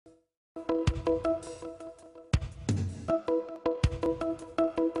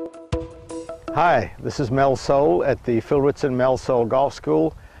Hi, this is Mel Sole at the Mel Sole Golf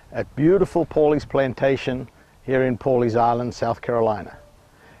School at beautiful Pawleys Plantation here in Pawleys Island, South Carolina.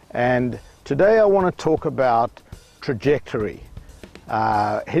 And today I want to talk about trajectory.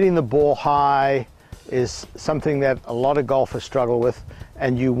 Hitting the ball high is something that a lot of golfers struggle with,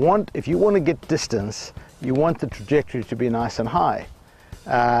 and if you want to get distance, you want the trajectory to be nice and high.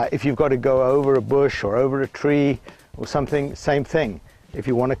 If you've got to go over a bush or over a tree or something, same thing. If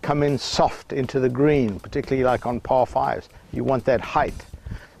you want to come in soft into the green, particularly like on par fives, you want that height.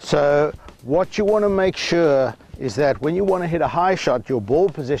 So what you want to make sure is that when you want to hit a high shot, your ball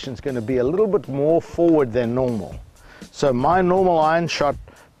position is going to be a little bit more forward than normal. So my normal iron shot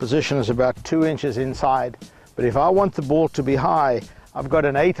position is about 2 inches inside, but if I want the ball to be high, I've got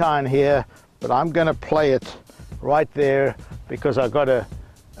an 8 iron here, but I'm going to play it right there because I've got a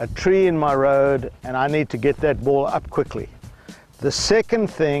tree in my road and I need to get that ball up quickly. The second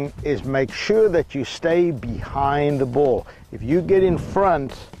thing is make sure that you stay behind the ball. If you get in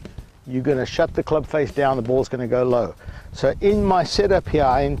front, you're going to shut the club face down, the ball's going to go low. So in my setup here,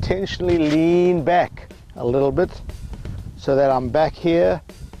 I intentionally lean back a little bit so that I'm back here.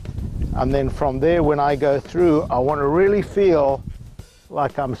 And then from there, when I go through, I want to really feel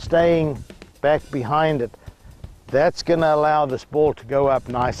like I'm staying back behind it. That's going to allow this ball to go up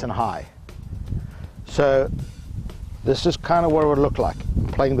nice and high. So this is kind of what it would look like.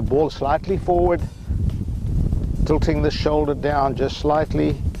 Playing the ball slightly forward, tilting the shoulder down just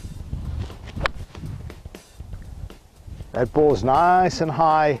slightly. That ball's nice and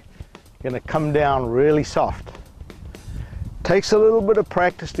high, going to come down really soft. Takes a little bit of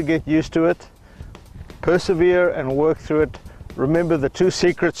practice to get used to it. Persevere and work through it. Remember, the two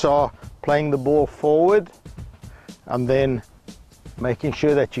secrets are playing the ball forward and then making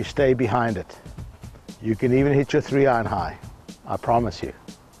sure that you stay behind it. You can even hit your 3 iron high, I promise you.